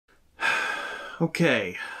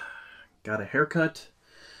Okay, got a haircut,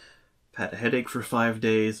 had a headache for 5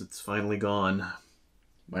 days, it's finally gone.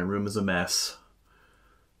 My room is a mess.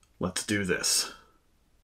 Let's do this.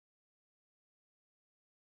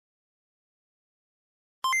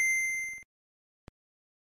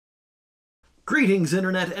 Greetings,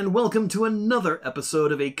 Internet, and welcome to another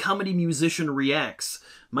episode of A Comedy Musician Reacts.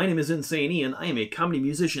 My name is Insane Ian, I am a comedy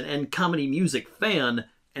musician and comedy music fan,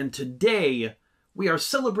 and today we are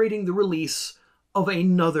celebrating the release of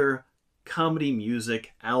another comedy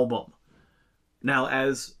music album. Now,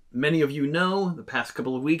 as many of you know, the past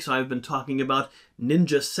couple of weeks I've been talking about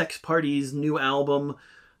Ninja Sex Party's new album,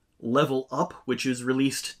 Level Up, which is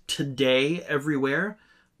released today everywhere.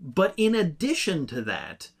 But in addition to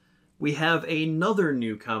that, we have another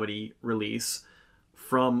new comedy release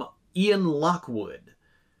from Ian Lockwood.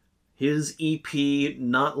 His EP,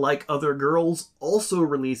 Not Like Other Girls, also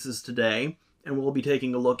releases today, and we'll be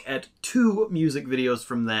taking a look at 2 music videos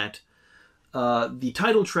from that. The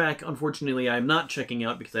title track, unfortunately, I'm not checking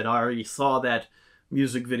out because I already saw that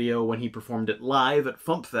music video when he performed it live at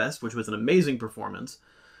FumpFest, which was an amazing performance.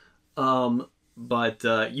 But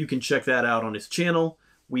you can check that out on his channel.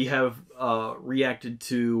 We have reacted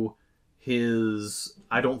to his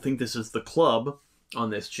I Don't Think This Is the Club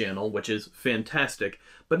on this channel, which is fantastic.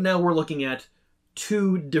 But now we're looking at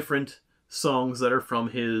 2 different songs that are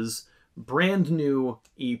from his brand new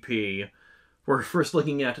EP. We're first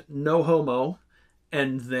looking at No Homo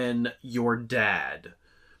and then Your Dad,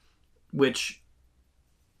 which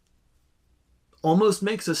almost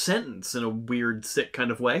makes a sentence in a weird, sick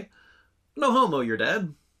kind of way. No homo, your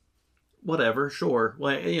dad. Whatever, sure.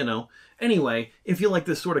 Well, you know. Anyway, if you like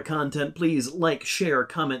this sort of content, please like, share,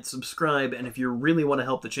 comment, subscribe, and if you really want to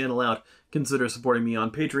help the channel out, consider supporting me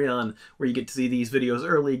on Patreon, where you get to see these videos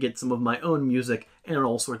early, get some of my own music, and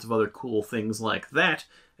all sorts of other cool things like that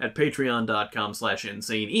at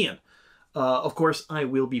patreon.com/insaneian. Of course, I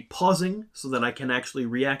will be pausing so that I can actually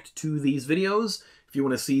react to these videos. If you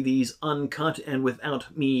want to see these uncut and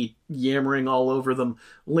without me yammering all over them,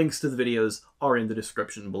 links to the videos are in the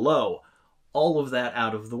description below. All of that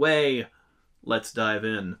out of the way, let's dive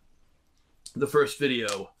in. The first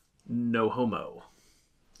video, No Homo.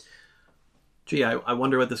 Gee, I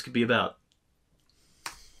wonder what this could be about.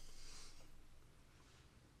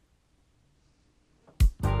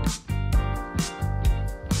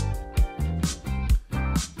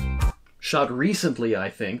 Shot recently, I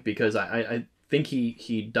think, because I think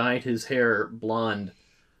he dyed his hair blonde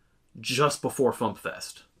just before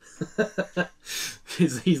FumpFest.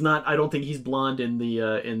 he's not. I don't think he's blonde in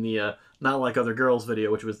the Not Like Other Girls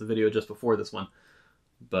video, which was the video just before this one.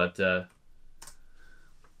 But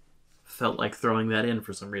felt like throwing that in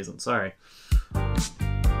for some reason. Sorry.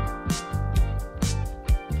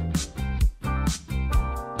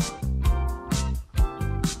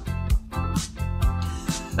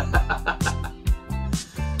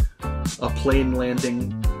 A plane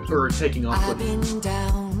landing or taking off. I've been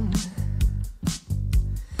down.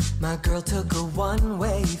 My girl took a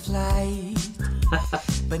one-way flight,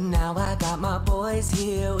 but now I got my boys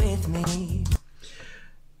here with me.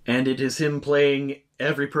 And it is him playing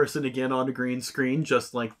every person again on a green screen,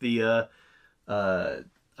 just like the I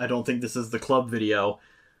Don't Think This Is the Club video.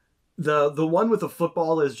 The one with the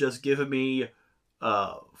football is just giving me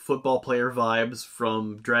football player vibes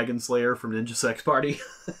from Dragon Slayer from Ninja Sex Party.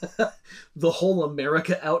 The whole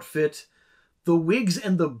America outfit, the wigs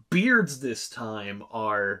and the beards this time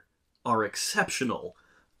are exceptional.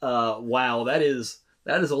 Wow, that is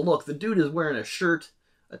a look. The dude is wearing a shirt,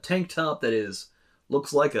 a tank top that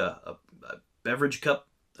looks like a beverage cup.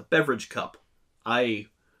 A beverage cup. I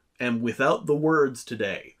am without the words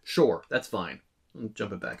today. Sure, that's fine. I'll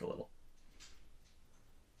jump it back a little.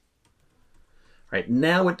 Right,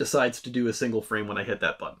 now it decides to do a single frame when I hit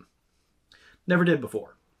that button. Never did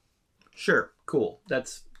before. Sure, cool.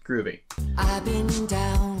 That's groovy. I've been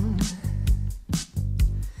down.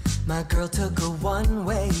 My girl took a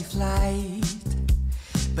one-way flight,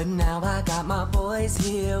 but now I got my boys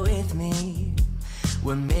here with me.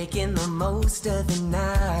 We're making the most of the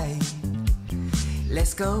night.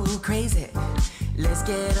 Let's go crazy. Let's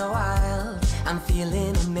get wild. I'm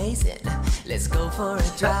feeling amazing. Let's go for a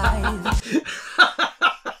drive.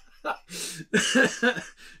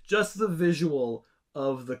 Just the visual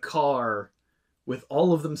of the car with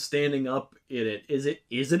all of them standing up in it. Is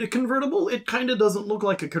it a convertible? It kind of doesn't look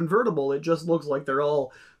like a convertible. It just looks like they're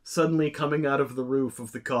all suddenly coming out of the roof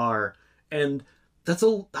of the car. And that's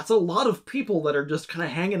a lot of people that are just kind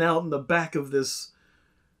of hanging out in the back of this.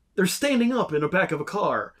 They're standing up in the back of a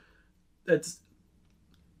car. That's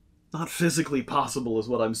not physically possible is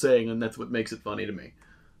what I'm saying, and that's what makes it funny to me.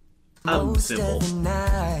 most simple. of the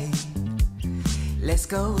night. Let's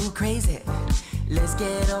go crazy. Let's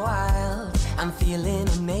get wild. I'm feeling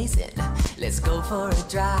amazing. Let's go for a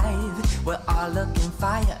drive. We're all looking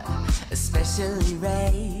fire, especially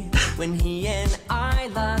Ray. When he and I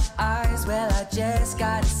lock eyes, well, I just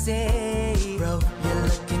gotta say, bro, you're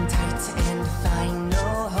looking tight and fine.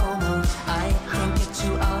 No homo. I can't get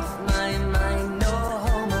you off my mind. No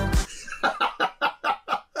homo.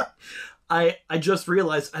 I just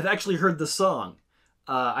realized I've actually heard the song.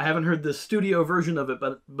 I haven't heard the studio version of it,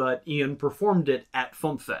 but Ian performed it at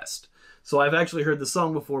FumpFest. So I've actually heard the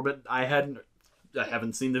song before, but I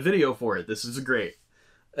haven't seen the video for it. This is great.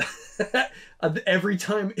 Every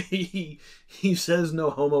time he says no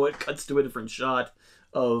homo, it cuts to a different shot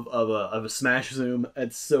of a smash zoom.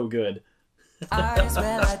 It's so good. Eyes,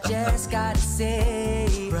 well, I just gotta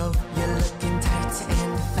say, bro, you're looking tight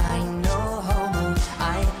and fine. No homo.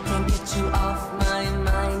 I can get you off my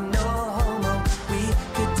mind. No homo. We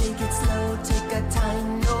could take it slow, take our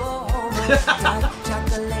time. No homo. Dark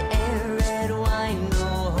chocolate and red wine.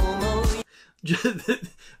 No homo.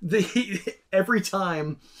 Every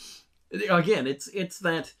time, again, it's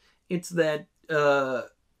that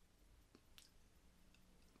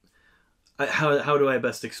how do I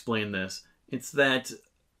best explain this? It's that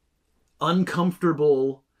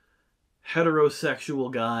uncomfortable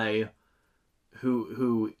heterosexual guy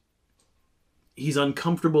who he's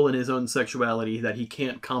uncomfortable in his own sexuality, that he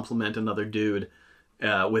can't compliment another dude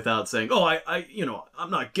without saying, "Oh, I'm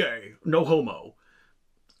not gay, no homo."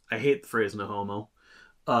 I hate the phrase "no homo,"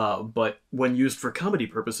 but when used for comedy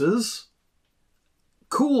purposes,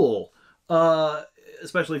 cool.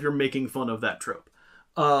 Especially if you're making fun of that trope.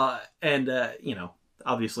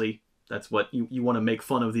 Obviously, that's what you want to make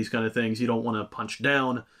fun of, these kind of things. You don't want to punch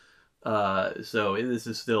down. So this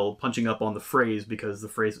is still punching up on the phrase because the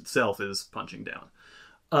phrase itself is punching down.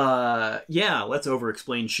 Yeah, let's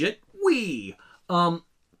over-explain shit. No,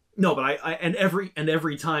 but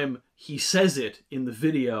every time he says it in the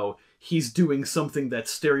video, he's doing something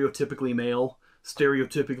that's stereotypically male,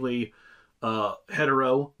 stereotypically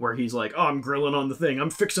hetero, where he's like, "Oh, I'm grilling on the thing. I'm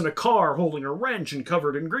fixing a car, holding a wrench and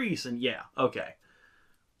covered in grease." And yeah, okay.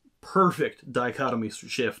 Perfect dichotomy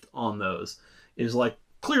shift on those is like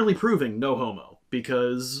clearly proving no homo,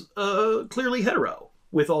 because clearly hetero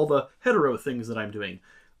with all the hetero things that I'm doing,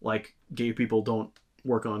 like gay people don't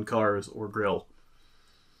work on cars or grill.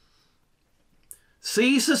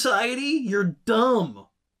 See, society, you're dumb.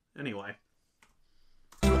 Anyway.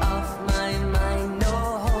 You off my mind, no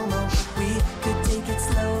homo. We could take it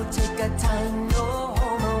slow, take our time, no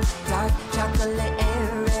homo. Dark chocolate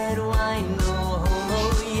and red wine, no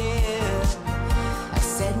homo, yeah. I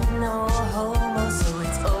said no homo, so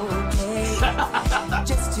it's okay.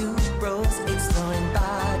 Just two bros exploring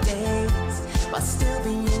bodies while still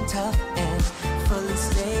being tough and fully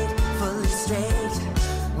straight, fully straight.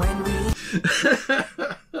 When we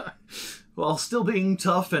while still being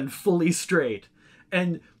tough and fully straight.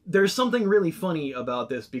 And there's something really funny about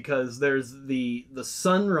this, because there's the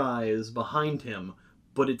sunrise behind him,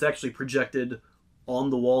 but it's actually projected on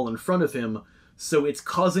the wall in front of him, so it's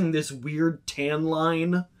causing this weird tan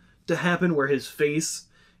line to happen where his face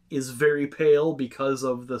is very pale because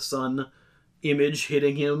of the sun image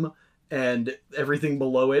hitting him, and everything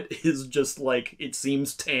below it is just like, it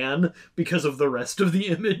seems tan because of the rest of the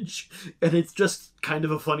image, and it's just kind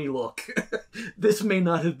of a funny look. This may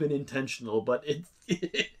not have been intentional, but it's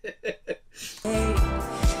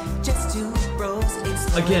just two bros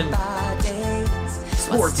again,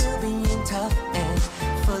 sports. Still being tough and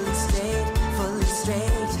fully straight.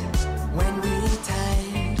 When we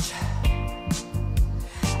touch,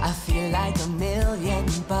 I feel like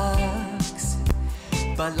 $1,000,000,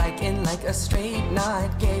 but like in like a straight,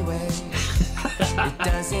 not gay way. It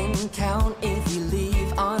doesn't count if you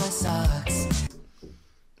leave on a socks.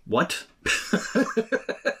 What?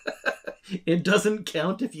 It doesn't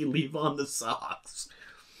count if you leave on the socks.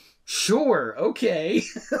 Sure, okay.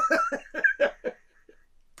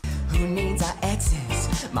 Who needs our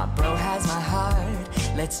exes? My bro has my heart.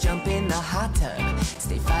 Let's jump in the hot tub.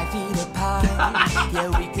 Stay 5 feet apart. Yeah,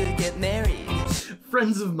 we could get married.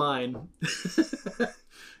 Friends of mine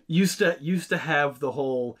used to have the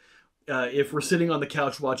whole, if we're sitting on the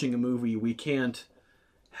couch watching a movie, we can't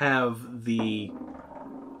have the...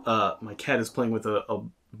 my cat is playing with a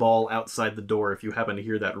ball outside the door, if you happen to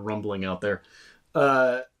hear that rumbling out there.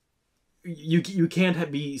 You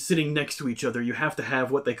can't be sitting next to each other. You have to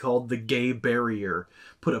have what they call the gay barrier.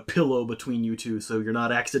 Put a pillow between you two so you're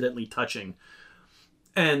not accidentally touching.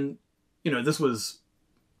 And, this was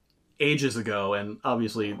ages ago, and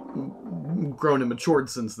obviously grown and matured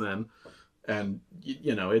since then. And,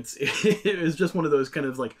 you know, it was just one of those kind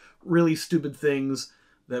of, like, really stupid things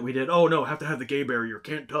that we did. Oh, no, have to have the gay barrier,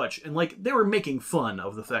 can't touch. And, like, they were making fun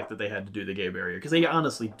of the fact that they had to do the gay barrier, because they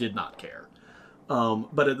honestly did not care.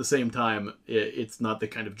 But at the same time, it's not the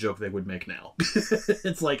kind of joke they would make now.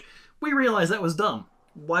 It's like, we realize that was dumb.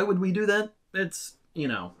 Why would we do that? It's, you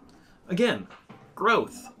know, again,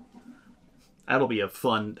 growth. That'll be a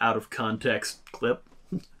fun, out-of-context clip.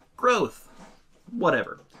 Growth.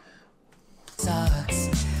 Whatever.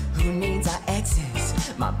 Sucks. Who needs our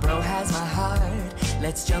exes? My bro has my heart.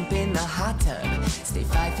 Let's jump in the hot tub. Stay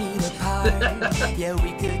 5 feet apart. Yeah,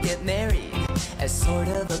 we could get married as sort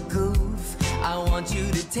of a goof. I want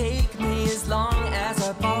you to take me as long as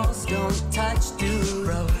our balls don't touch. Dude,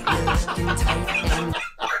 bro, you're looking tight and...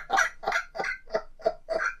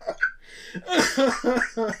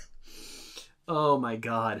 Oh my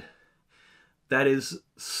god. That is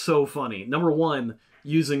so funny. Number one,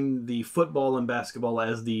 using the football and basketball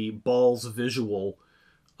as the balls visual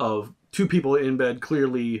of two people in bed,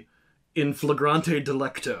 clearly in flagrante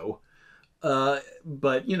delicto.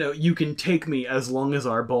 But, you know, you can take me as long as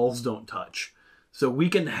our balls don't touch. So we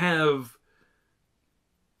can have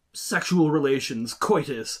sexual relations,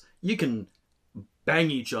 coitus. You can bang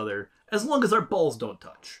each other as long as our balls don't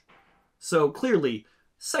touch. So clearly,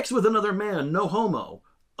 sex with another man, no homo,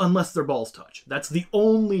 unless their balls touch. That's the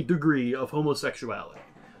only degree of homosexuality.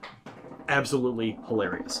 Absolutely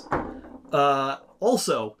hilarious.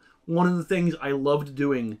 Also, one of the things I loved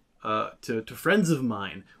doing to friends of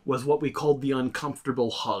mine was what we called the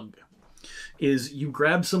uncomfortable hug. Is you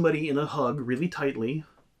grab somebody in a hug really tightly,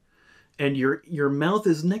 and your mouth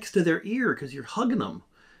is next to their ear because you're hugging them,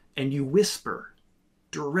 and you whisper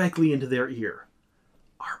directly into their ear,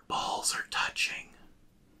 "Our balls are touching."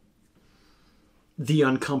 The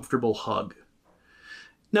uncomfortable hug.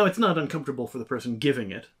 Now, it's not uncomfortable for the person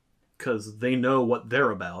giving it, because they know what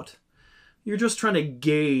they're about. You're just trying to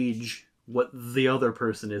gauge what the other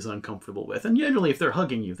person is uncomfortable with. And usually if they're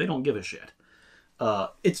hugging you, they don't give a shit.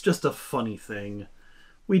 It's just a funny thing.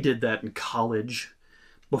 We did that in college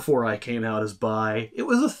before I came out as bi. It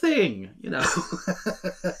was a thing, you know.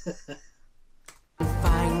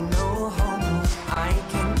 Fine, no homo. I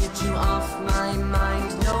can get you off my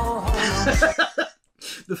mind, no homo.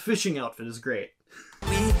 The fishing outfit is great.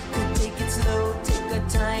 We could take it slow, take our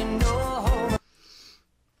time, no homo.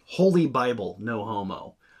 Holy Bible, no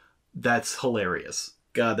homo. That's hilarious.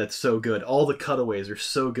 God, that's so good. All the cutaways are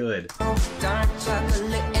so good. Dark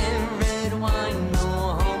chocolate and red wine,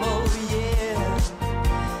 no homo, yeah.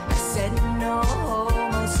 I said no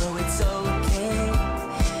homo, so it's okay.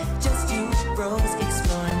 Just you bros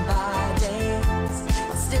exploring bodies,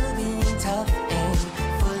 while still being tough and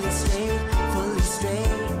fully straight.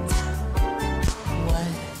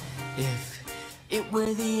 What if it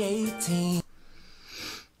were the 18?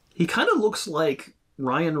 He kind of looks like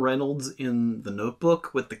Ryan Reynolds in The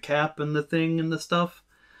Notebook with the cap and the thing and the stuff.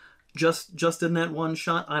 Just in that one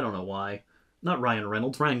shot. I don't know why. Not Ryan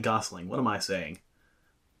Reynolds, Ryan Gosling. What am I saying?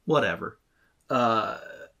 Whatever. Yeah,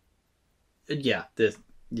 it's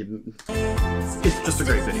just a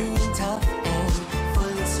great video. Tough and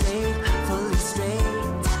fully straight.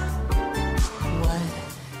 What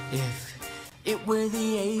if it were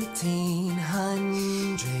the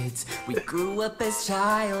 1800s? We grew up as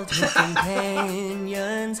childhood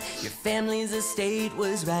companions. Your family's estate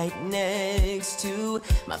was right next to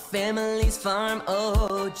my family's farm.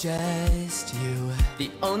 Oh, just you,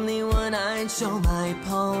 the only one I'd show my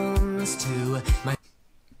poems to.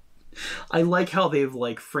 I like how they've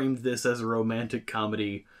like framed this as a romantic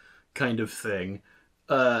comedy kind of thing.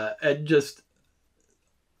 And just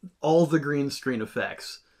all the green screen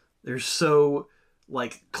effects. They're so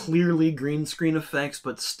like clearly green screen effects,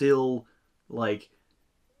 but still like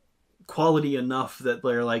quality enough that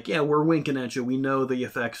they're like, yeah, we're winking at you. We know the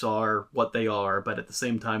effects are what they are, but at the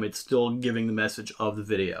same time, it's still giving the message of the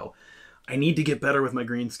video. I need to get better with my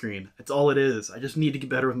green screen. That's all it is. I just need to get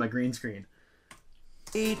better with my green screen.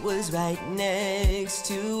 It was right next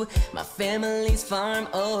to my family's farm.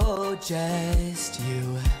 Oh, just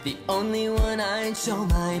you, the only one I'd show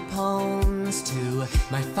my poems to.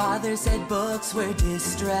 My father said books were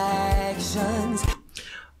distractions.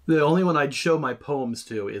 The only one I'd show my poems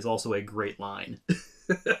to is also a great line.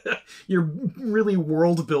 You're really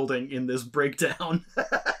world building in this breakdown.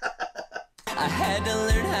 I had to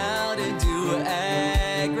learn how to do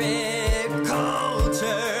agriculture.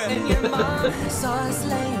 And your mom saw us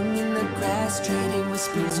laying in the grass, trading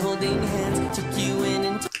whispers, holding hands, took you in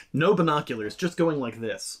and No binoculars, just going like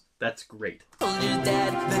this. That's great. told your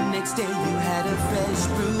dad the next day you had a fresh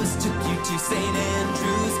bruise, took you to St.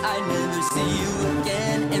 Andrews. I'd never see you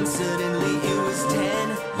again. and suddenly it was 10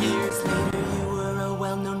 years later. You were a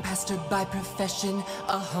well-known pastor by profession.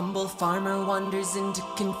 A humble farmer wanders into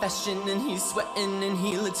confession, and he's sweating and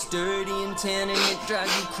he looks dirty and tan, and it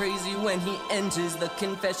drives you crazy when he enters the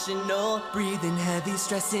confessional. Breathing heavy,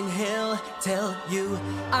 stressing, he'll tell you,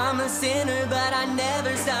 I'm a sinner, but I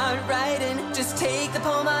never stopped writing. Just take the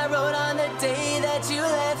poem I wrote on the day that you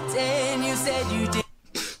left, and you said you did.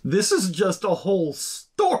 This is just a whole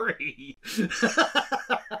story.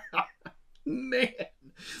 Man,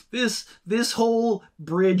 this whole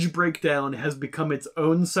bridge breakdown has become its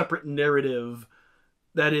own separate narrative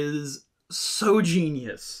that is so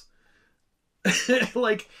genius.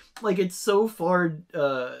 like it's so far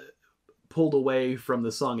pulled away from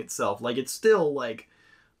the song itself. Like, it's still like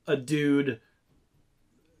a dude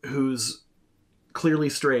who's clearly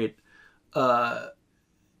straight, you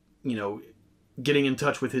know, getting in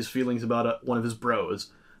touch with his feelings about one of his bros,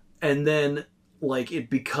 and then like it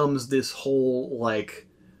becomes this whole like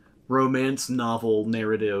romance novel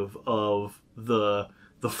narrative of the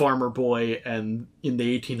farmer boy and in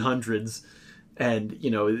the 1800s, and you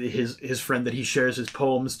know, his friend that he shares his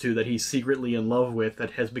poems to, that he's secretly in love with,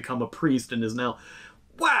 that has become a priest and is now,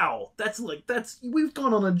 wow, that's we've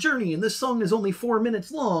gone on a journey, and this song is only 4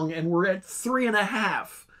 minutes long and we're at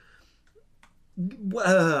 3.5.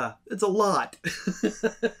 It's a lot.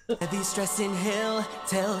 Heavy stressing, he'll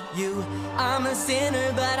tell you, I'm a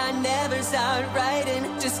sinner, but I never stopped writing.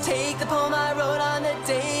 Just take the poem I wrote on the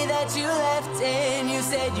day that you left, and you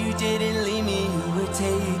said you didn't leave me, you were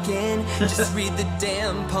taken. Just read the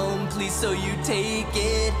damn poem, please, so you take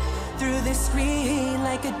it. Through the screen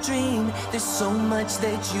like a dream, there's so much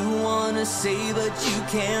that you wanna say, but you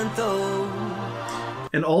can't though.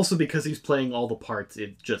 And also because he's playing all the parts,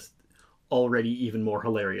 it just already even more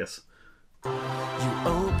hilarious. You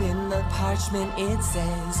open the parchment, it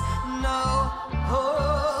says no.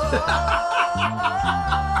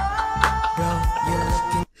 Bro, you're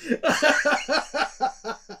looking.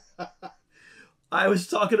 I was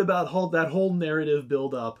talking about that whole narrative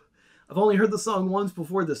build up. I've only heard the song once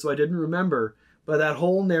before this, so I didn't remember. But that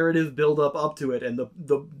whole narrative build up to it, and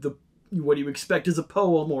the what you expect is a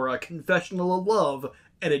poem or a confessional of love,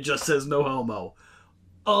 and it just says no homo.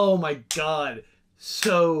 Oh my god,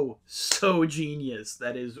 so genius.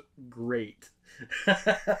 That is great. Tight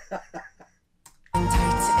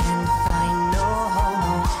and fine, no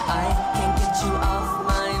homo. I can't get you off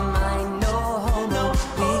my mind, no homo.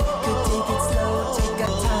 We could take it slow, take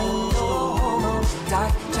our time, no homo.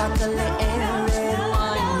 Dark chocolate and red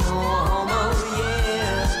wine, no homo,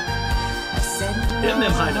 yeah. I said no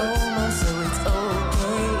homo, so it's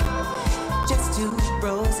okay. Just two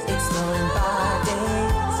bros exploring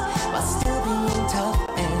bodies while still being tough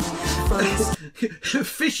and fun.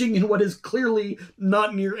 Fishing in what is clearly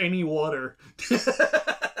not near any water.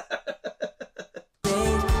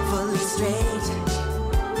 Fully straight.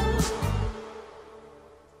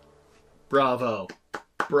 Bravo.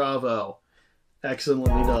 Bravo.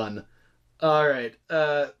 Excellently done. Alright,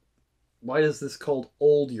 why is this called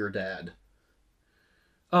Old Your Dad?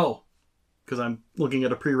 Oh, because I'm looking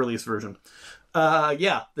at a pre-release version.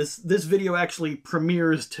 Yeah, this video actually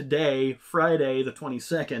premieres today, Friday the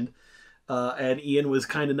 22nd, and Ian was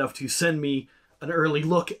kind enough to send me an early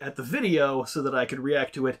look at the video so that I could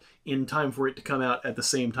react to it in time for it to come out at the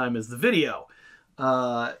same time as the video.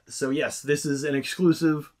 So yes, this is an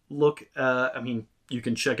exclusive look. I mean, you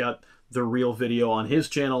can check out the real video on his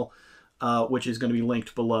channel, which is going to be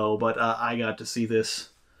linked below, but I got to see this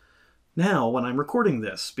now when I'm recording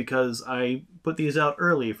this, because I put these out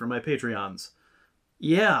early for my Patreons.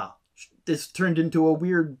 Yeah, this turned into a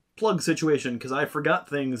weird plug situation because I forgot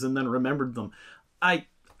things and then remembered them. I've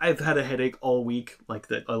had a headache all week,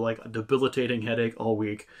 like a debilitating headache all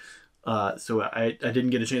week. So I didn't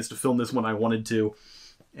get a chance to film this when I wanted to.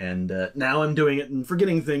 And now I'm doing it and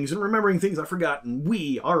forgetting things and remembering things I've forgotten.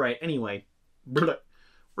 Alright, anyway. We're going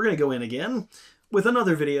to go in again with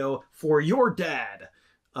another video for Your Dad.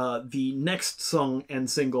 The next song and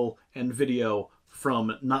single and video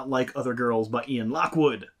from Not Like Other Girls by Ian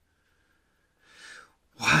Lockwood.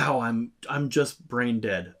 Wow, I'm just brain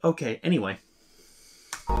dead. Okay, anyway.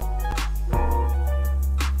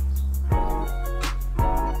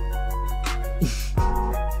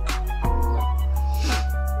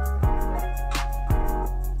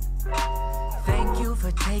 Thank you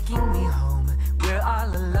for taking me home. We're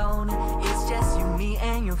all alone. It's just you, me,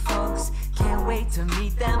 and your folks. Can't wait to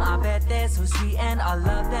meet them. I bet they're so sweet, and I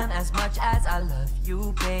love them as much as I love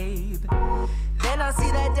you, babe. Then I see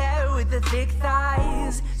that dad with the thick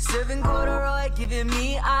thighs, serving corduroy, giving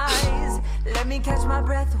me eyes. Let me catch my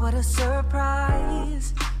breath, what a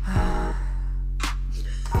surprise.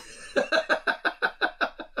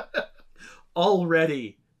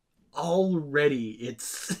 already,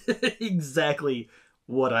 it's exactly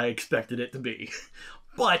what I expected it to be.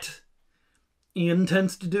 But Ian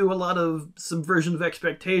tends to do a lot of subversion of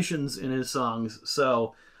expectations in his songs,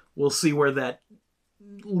 so we'll see where that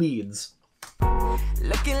leads.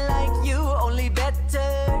 Looking like you, only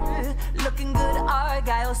better. Looking good,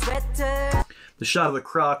 Argyle sweater. The shot of the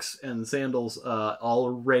Crocs and sandals,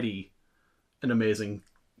 already an amazing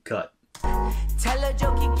cut. Tell a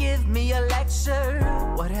joke, you give me a lecture.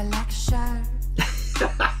 What a lecture.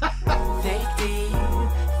 Thick D,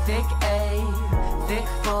 thick A, thick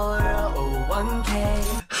 401k.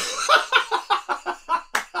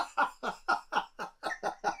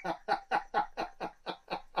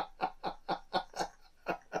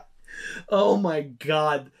 Oh my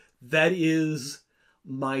god, that is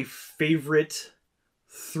my favorite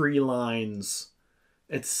 3 lines.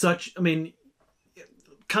 It's such, I mean,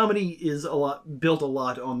 comedy is built a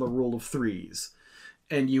lot on the rule of 3s.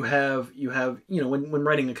 And you have, when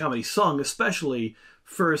writing a comedy song, especially,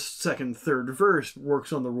 first, second, third verse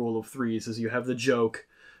works on the rule of 3s, as you have the joke,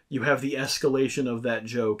 you have the escalation of that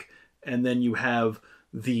joke, and then you have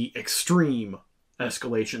the extreme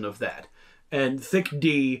escalation of that. And thick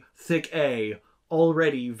D, thick A,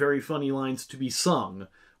 already very funny lines to be sung,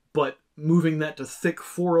 but moving that to thick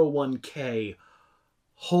 401k,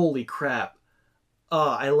 holy crap.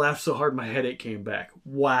 I laughed so hard my headache came back.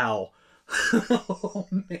 Wow. Oh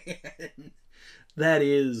man. That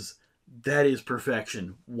is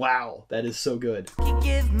perfection. Wow, that is so good. You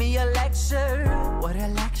give me a lecture. What a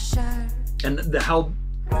lecture. And how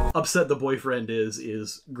upset the boyfriend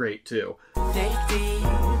is great too. Thick D,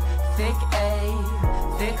 thick A,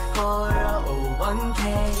 thick 401k.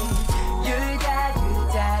 Your dad.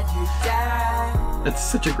 That's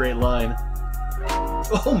such a great line.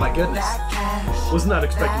 Oh my goodness. Was not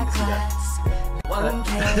expecting to see that. I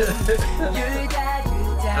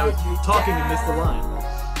was talking and missed the line.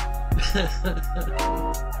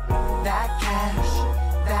 That cash,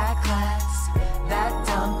 that class, that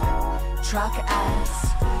dump, truck ass.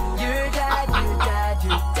 Your dad.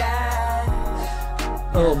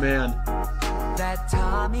 Oh man. That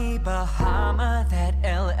Tommy Bahama, that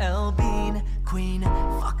LL Bean, Queen,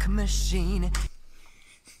 fuck machine.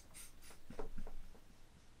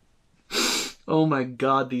 Oh my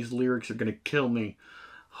god, these lyrics are gonna kill me.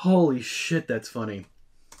 Holy shit, that's funny.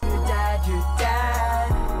 Your dad.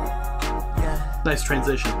 Yeah. Nice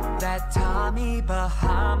transition. That Tommy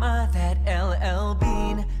Bahama, that LL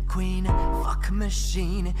Bean, Queen, fuck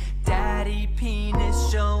machine. Daddy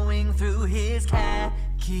penis showing through his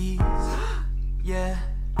khakis. Yeah.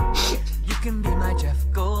 You can be my Jeff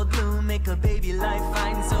Goldblum, make a baby life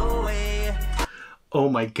finds a way. Oh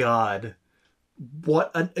my god.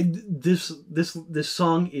 What this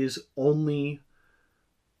song is only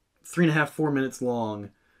 3.5, 4 minutes long,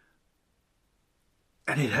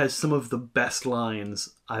 and it has some of the best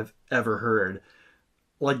lines I've ever heard.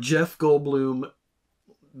 Like Jeff Goldblum,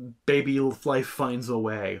 baby life finds a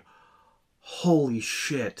way. Holy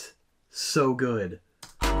shit, so good.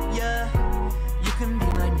 Yeah, you can be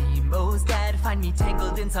my Nemo's dad, find me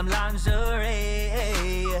tangled in some lingerie.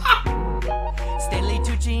 Stanley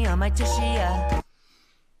Tucci on my tushy,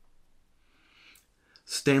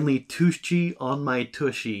 Stanley Tucci on my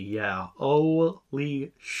tushy, yeah.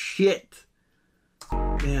 Holy shit.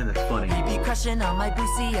 Man, that's funny. You be crushing on my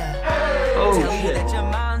boosie, Oh, tell shit. me that your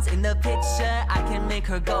mom's in the picture, I can make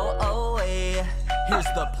her go away. Here's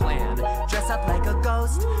the plan, dress up like a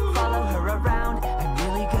ghost, follow her around. I'm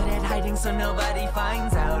really good at hiding so nobody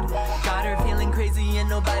finds out. Got her feeling crazy and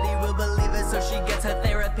nobody will believe it, so she gets her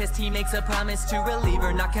therapist. He makes a promise to relieve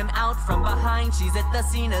her, knock him out from behind. She's at the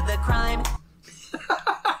scene of the crime.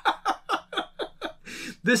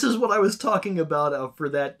 This is what I was talking about for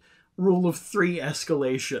that rule of 3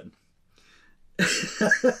 escalation.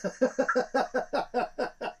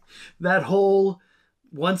 That whole,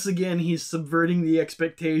 once again, he's subverting the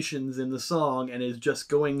expectations in the song and is just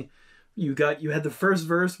going, you had the first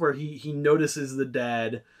verse where he notices the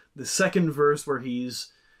dad, the second verse where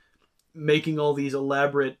he's making all these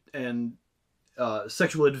elaborate and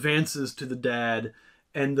sexual advances to the dad,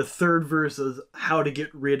 and the third verse is how to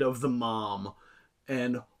get rid of the mom.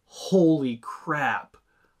 And holy crap.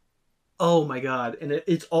 Oh my god. And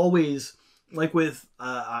it's always, like with,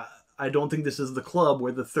 I don't think this is the club,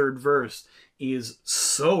 where the third verse is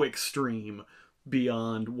so extreme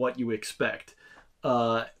beyond what you expect.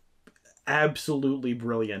 Absolutely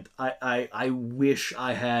brilliant. I wish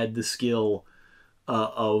I had the skill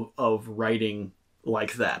of writing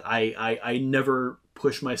like that. I never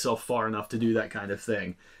push myself far enough to do that kind of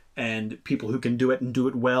thing. And people who can do it and do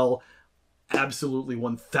it well, absolutely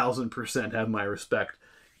 1000% have my respect,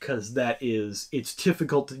 because it's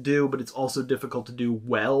difficult to do, but it's also difficult to do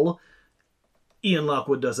well. Ian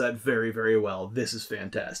Lockwood does that very, very well. This is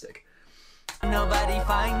fantastic. Nobody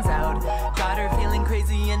finds out. Got her feeling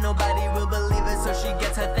crazy and nobody will believe it. So she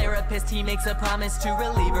gets her therapist. He makes a promise to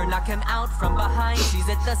relieve her. Knock him out from behind. She's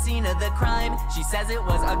at the scene of the crime. She says it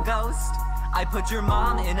was a ghost. I put your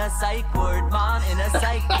mom in a psych ward. Mom in a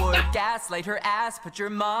psych ward. Gaslight her ass. Put your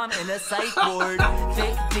mom in a psych ward.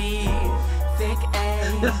 Thick D, thick A,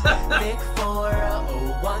 thick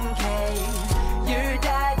 401k. Your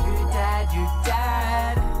dad, your dad, your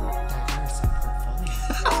dad. Diverse portfolio.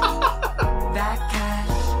 That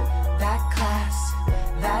cash, that class,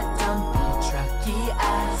 that dumpy trucky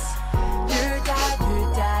ass. Your dad, your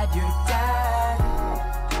dad, your dad.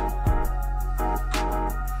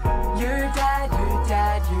 Your dad, your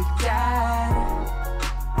dad, your dad.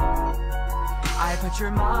 I put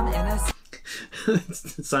your mom in a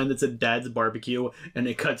sign that said Dad's Barbecue, and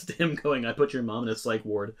it cuts to him going, I put your mom in a psych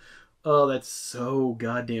ward. Oh, that's so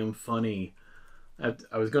goddamn funny.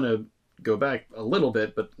 I was gonna go back a little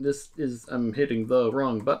bit, but I'm hitting the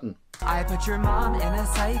wrong button. I put your mom in a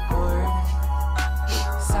psych ward.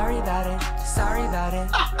 Sorry about it,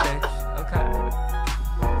 bitch. Okay.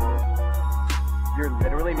 You're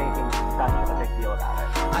literally making such a big deal about it.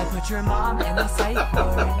 I put your mom in a psych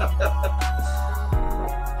ward.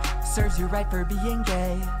 Serves you right for being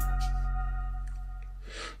gay.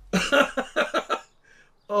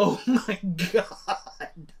 Oh my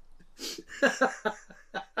god.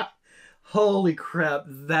 Holy crap,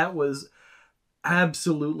 that was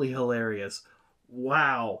absolutely hilarious.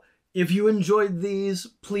 Wow. If you enjoyed these,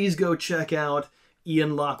 please go check out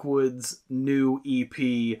Ian Lockwood's new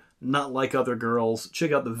EP, Not Like Other Girls.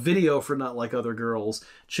 Check out the video for Not Like Other Girls.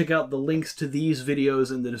 Check out the links to these videos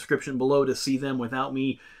in the description below to see them without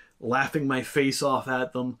me laughing my face off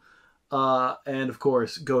at them. And of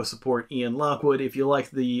course, go support Ian Lockwood. If you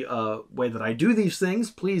like the way that I do these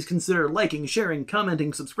things, please consider liking, sharing,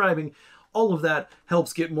 commenting, subscribing. All of that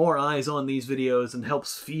helps get more eyes on these videos and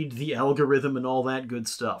helps feed the algorithm and all that good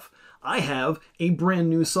stuff. I have a brand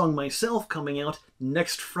new song myself coming out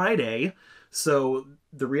next Friday, so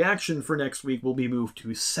the reaction for next week will be moved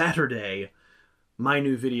to Saturday. My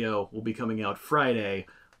new video will be coming out Friday.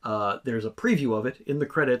 There's a preview of it in the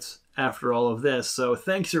credits after all of this, so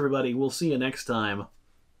thanks everybody. We'll see you next time.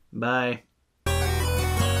 Bye.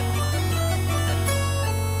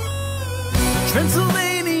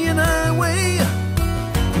 Transylvanian highway,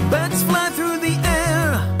 bats fly through the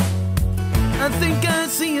air. I think I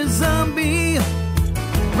see a zombie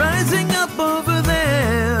rising up over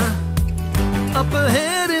there. Up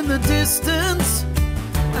ahead in the distance,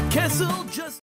 a castle just